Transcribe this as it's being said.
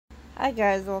Hi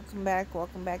guys, welcome back.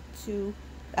 Welcome back to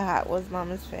the Hot Was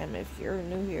Mama's fam. If you're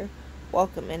new here,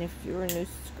 welcome. And if you're a new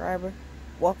subscriber,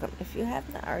 welcome. If you have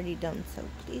not already done so,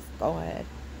 please go ahead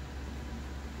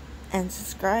and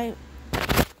subscribe.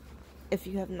 If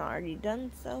you have not already done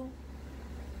so,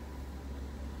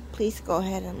 please go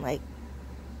ahead and like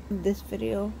this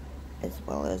video as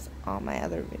well as all my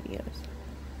other videos.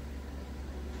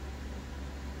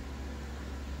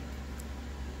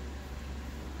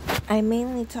 I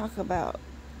mainly talk about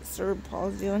cerebral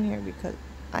palsy on here because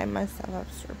I myself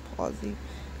have cerebral palsy,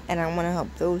 and I want to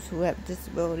help those who have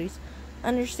disabilities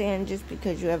understand just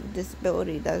because you have a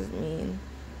disability doesn't mean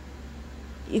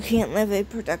you can't live a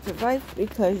productive life,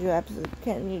 because you absolutely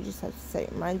can. You just have to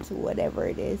set your mind to whatever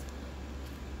it is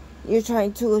you're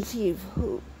trying to achieve.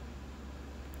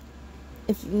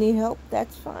 If you need help,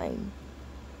 that's fine.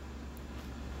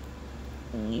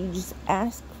 You just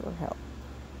ask for help.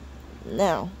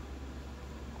 Now,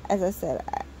 as I said,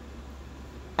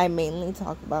 I mainly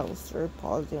talk about cerebral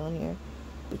palsy on here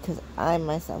because I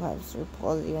myself have cerebral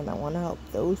palsy, and I want to help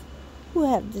those who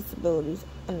have disabilities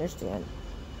understand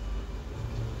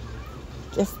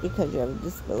just because you have a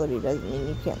disability doesn't mean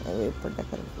you can't live a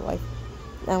productive life.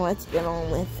 Now let's get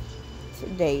on with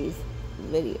today's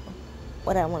video.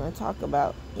 What I want to talk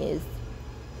about is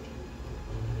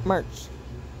merch.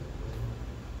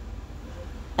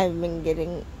 I've been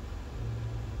getting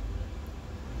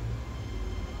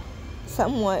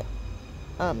somewhat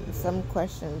some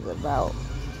questions about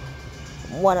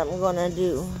what I'm gonna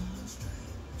do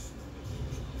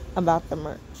about the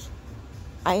merch.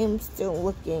 I am still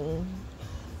looking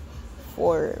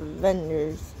for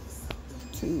vendors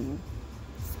to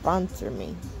sponsor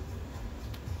me.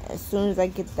 As soon as I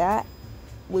get that,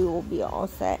 we will be all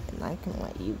set, and I can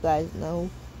let you guys know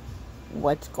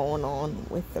what's going on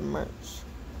with the merch.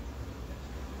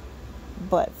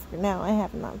 But for now, I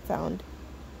have not found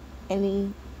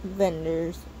any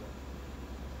vendors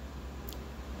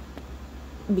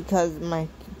because my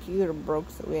computer broke,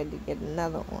 so we had to get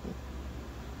another one.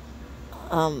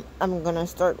 I'm gonna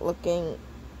start looking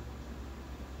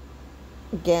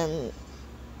again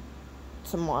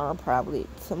tomorrow, probably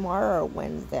tomorrow or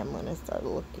Wednesday. I'm gonna start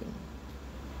looking,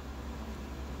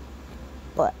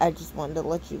 but I just wanted to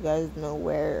let you guys know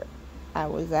where I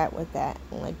was at with that,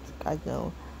 and let you guys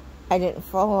know I didn't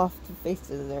fall off the face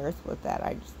of the earth with that.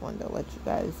 I just wanted to let you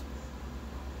guys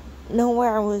know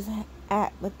where I was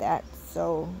at with that,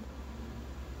 so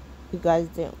you guys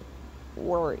didn't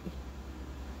worry.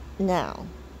 Now,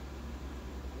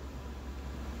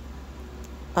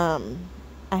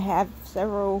 I have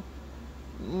several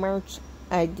merch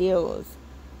ideas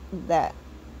that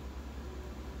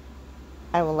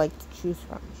I would like to choose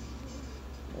from.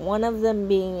 One of them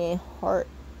being a heart,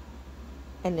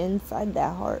 and inside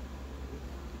that heart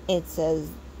it says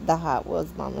the Hot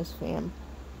Was Mama's fam.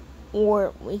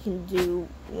 Or we can do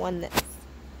one that's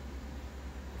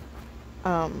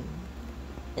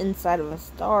inside of a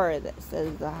star that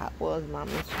says the Hot Was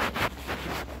Mama's fam.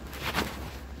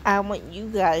 I want you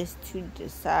guys to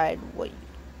decide what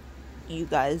you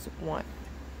guys want.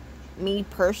 Me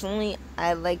personally,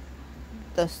 I like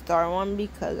the star one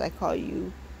because I call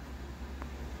you,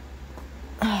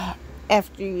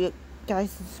 after you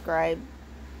guys subscribe,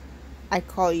 I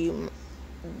call you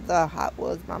the Hot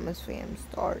Was Mama's fam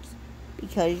stars,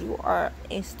 because you are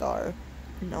a star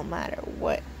no matter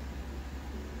what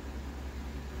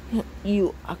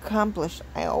you accomplish.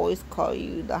 I always call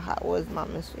you the Hot Was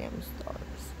Mama's fam stars.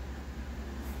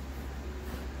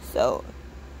 So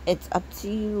it's up to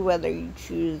you whether you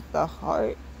choose the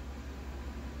heart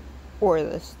or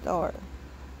the star.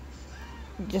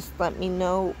 Just let me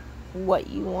know what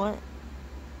you want,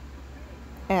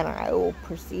 and I will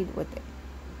proceed with it.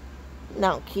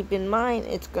 Now, keep in mind,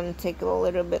 it's going to take a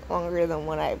little bit longer than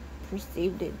what I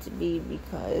perceived it to be,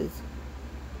 because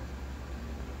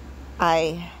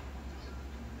I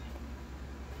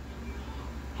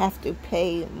have to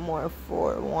pay more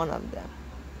for one of them.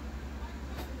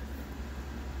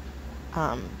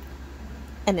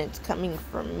 And it's coming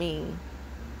from me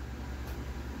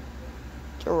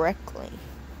directly.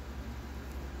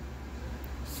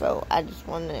 So I just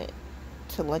wanted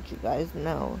to let you guys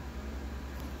know.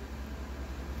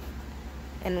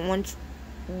 And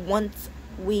once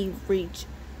we reach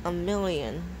 1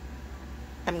 million,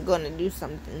 I'm gonna do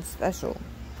something special.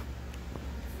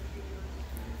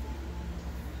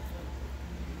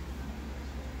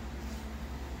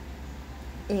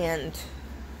 And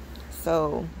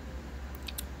so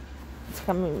it's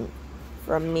coming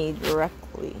from me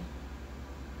directly.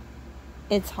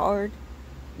 It's hard,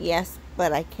 yes,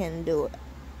 but I can do it.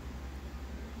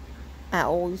 I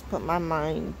always put my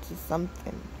mind to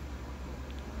something.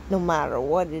 no matter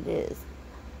what it is.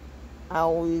 I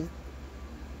always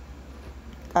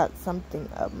got something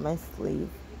up my sleeve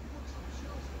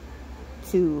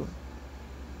to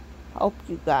help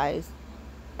you guys.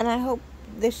 And I hope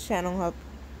this channel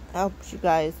helps you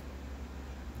guys,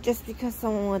 just because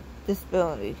someone with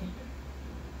disability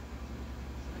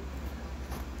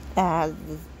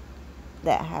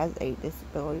that has a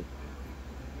disability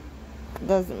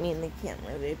doesn't mean they can't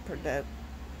live a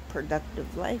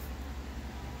productive life,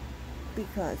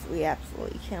 because we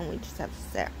absolutely can. We just have to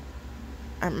set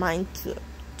our mind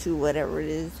to whatever it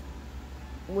is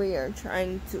we are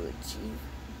trying to achieve.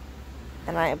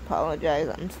 And I apologize,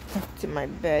 I'm stuck to my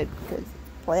bed because it's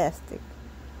plastic.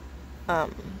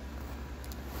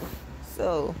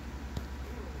 So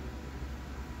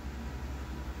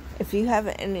if you have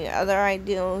any other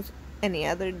ideas, any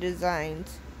other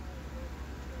designs,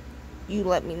 you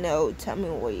let me know. Tell me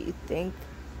what you think,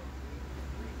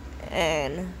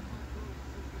 and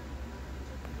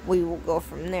we will go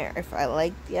from there. If I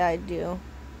like the idea,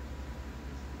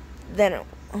 then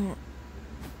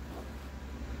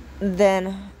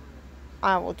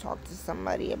I will talk to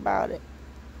somebody about it.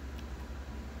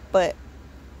 But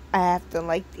I have to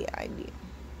like the idea.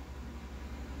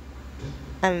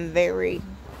 I'm very,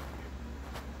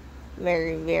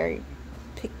 very, very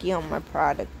picky on my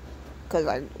product, because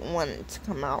I want it to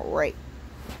come out right.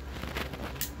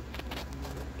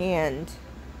 And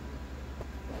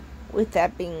with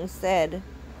that being said,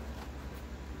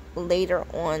 later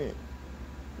on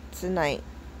tonight,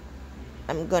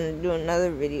 I'm gonna do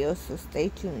another video, so stay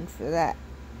tuned for that.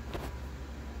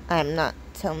 I'm not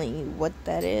telling you what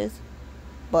that is,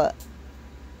 but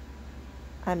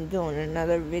I'm doing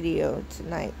another video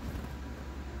tonight.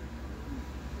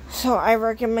 So I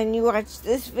recommend you watch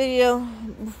this video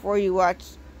before you watch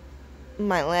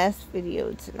my last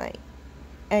video tonight.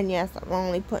 And yes, I'm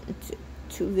only putting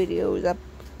two videos up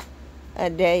a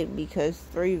day, because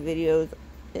 3 videos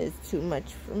is too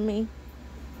much for me.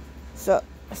 So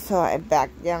I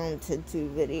backed down to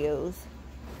 2 videos.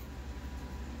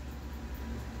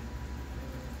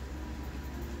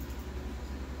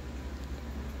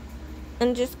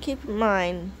 And just keep in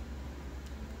mind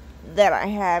that I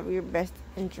have your best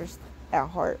interest at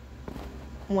heart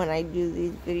when I do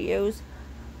these videos.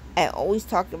 I always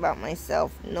talk about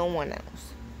myself, no one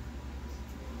else.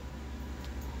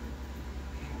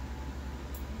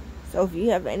 So if you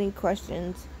have any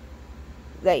questions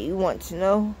that you want to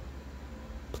know,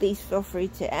 please feel free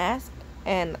to ask,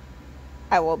 and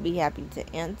I will be happy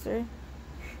to answer,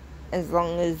 as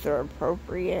long as they're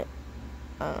appropriate.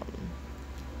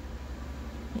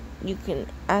 You can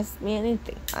ask me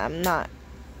anything. I'm not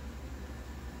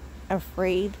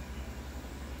afraid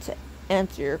to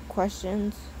answer your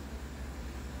questions.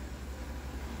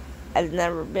 I've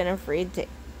never been afraid to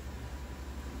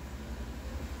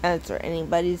answer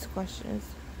anybody's questions.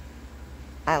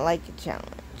 I like a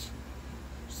challenge.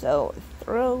 So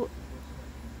throw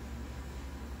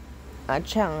a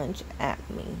challenge at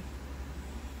me,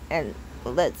 and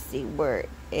let's see where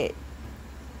it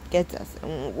gets us.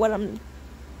 And what I'm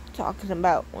talking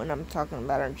about when I'm talking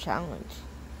about our challenge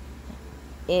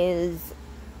is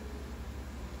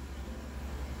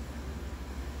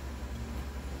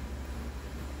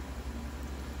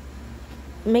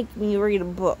make me read a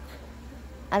book.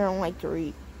 I don't like to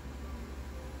read.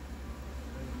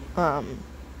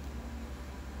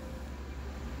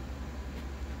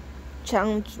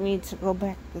 Challenge me to go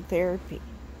back to therapy,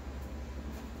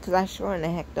 because I sure in the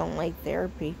heck don't like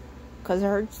therapy, because it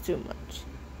hurts too much.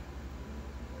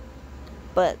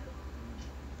 But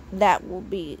that will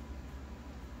be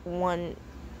one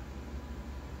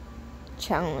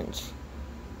challenge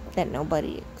that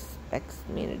nobody expects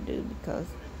me to do, because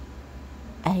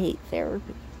I hate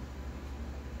therapy.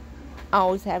 I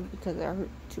always have, because it hurt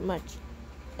too much,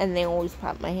 and they always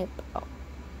pop my hip out.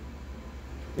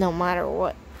 No matter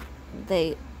what,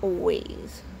 they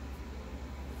always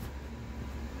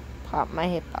pop my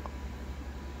hip out.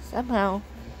 Somehow,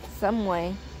 some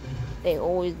way, they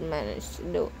always manage to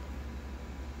do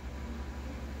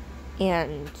it.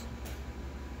 And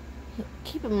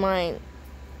keep in mind,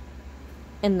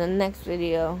 in the next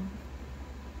video,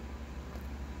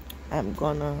 I'm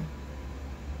gonna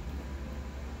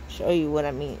show you what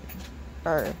I mean.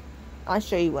 Or, I'll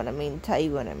show you what I mean, tell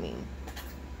you what I mean.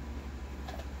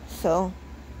 So,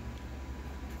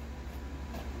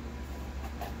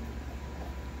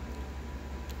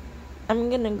 I'm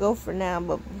gonna go for now,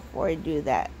 but before I do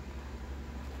that,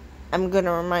 I'm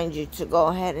gonna remind you to go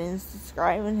ahead and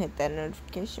subscribe and hit that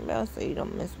notification bell so you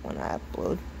don't miss when I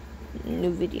upload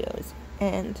new videos.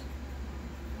 And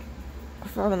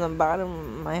from the bottom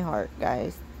of my heart,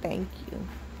 guys, thank you.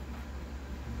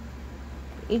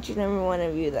 each and every one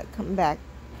of you that come back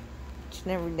each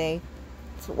and every day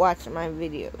to watch my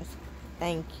videos.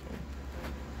 Thank you.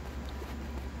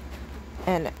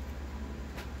 And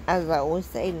as I always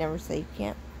say, never say you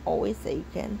can't, always say you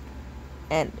can,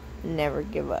 and never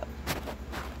give up.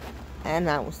 And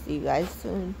I will see you guys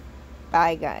soon.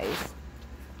 Bye, guys.